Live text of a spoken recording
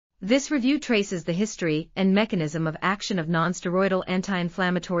This review traces the history and mechanism of action of nonsteroidal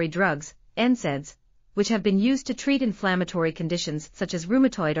anti-inflammatory drugs, NSAIDs, which have been used to treat inflammatory conditions such as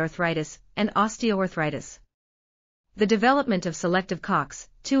rheumatoid arthritis and osteoarthritis. The development of selective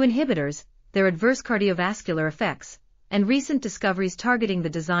COX-2 inhibitors, their adverse cardiovascular effects, and recent discoveries targeting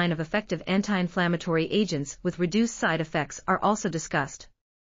the design of effective anti-inflammatory agents with reduced side effects are also discussed.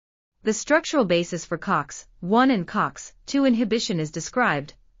 The structural basis for COX-1 and COX-2 inhibition is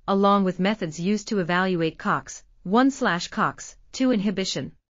described, along with methods used to evaluate COX-1/COX-2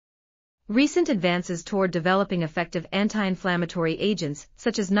 inhibition. Recent advances toward developing effective anti-inflammatory agents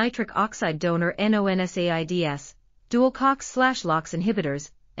such as nitric oxide donor NSAIDs, dual COX/LOX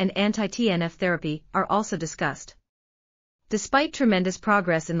inhibitors, and anti-TNF therapy are also discussed. Despite tremendous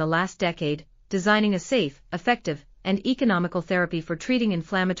progress in the last decade, designing a safe, effective, and economical therapy for treating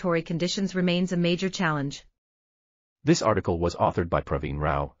inflammatory conditions remains a major challenge. This article was authored by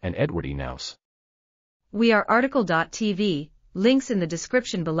Praveen and Knaus. We are RTCLTV, links in the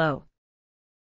description below.